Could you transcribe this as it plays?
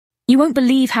You won't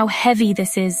believe how heavy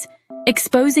this is.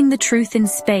 Exposing the truth in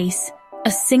space,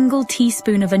 a single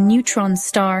teaspoon of a neutron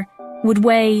star would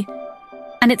weigh...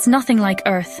 And it's nothing like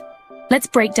Earth. Let's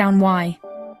break down why.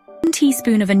 One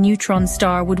teaspoon of a neutron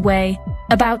star would weigh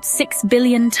about 6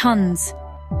 billion tons.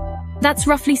 That's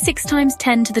roughly 6 times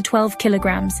 10 to the 12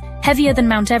 kilograms, heavier than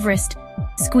Mount Everest,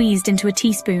 squeezed into a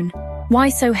teaspoon. Why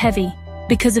so heavy?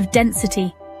 Because of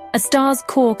density. A star's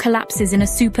core collapses in a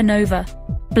supernova,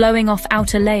 blowing off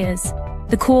outer layers.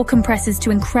 The core compresses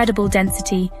to incredible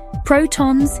density.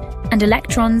 Protons and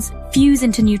electrons fuse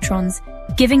into neutrons,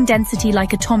 giving density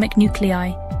like atomic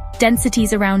nuclei.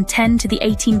 Densities around 10 to the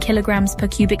 18 kilograms per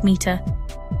cubic meter.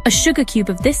 A sugar cube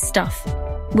of this stuff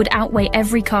would outweigh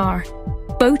every car,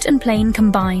 boat and plane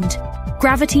combined.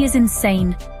 Gravity is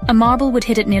insane. A marble would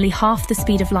hit at nearly half the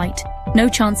speed of light. No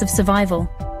chance of survival.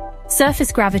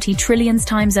 Surface gravity trillions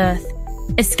times Earth.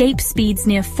 Escape speeds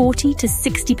near 40 to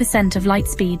 60% of light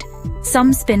speed.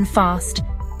 Some spin fast,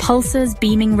 pulsars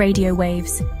beaming radio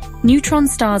waves. Neutron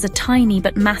stars are tiny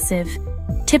but massive.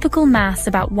 Typical mass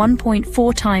about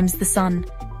 1.4 times the Sun.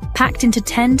 Packed into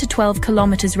 10 to 12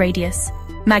 kilometers radius.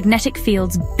 Magnetic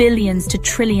fields billions to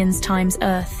trillions times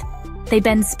Earth. They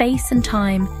bend space and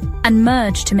time and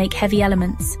merge to make heavy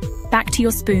elements. Back to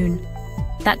your spoon.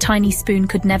 That tiny spoon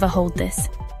could never hold this.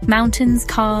 Mountains,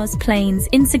 cars, planes,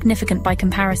 insignificant by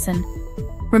comparison.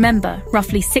 Remember,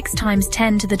 roughly 6 times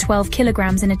 10 to the 12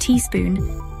 kilograms in a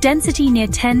teaspoon, density near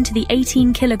 10 to the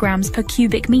 18 kilograms per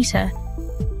cubic meter.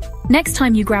 Next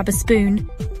time you grab a spoon,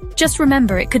 just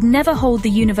remember it could never hold the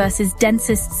universe's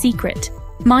densest secret.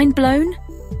 Mind blown?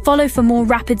 Follow for more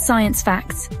rapid science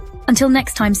facts. Until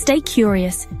next time, stay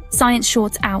curious. Science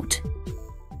Shorts out.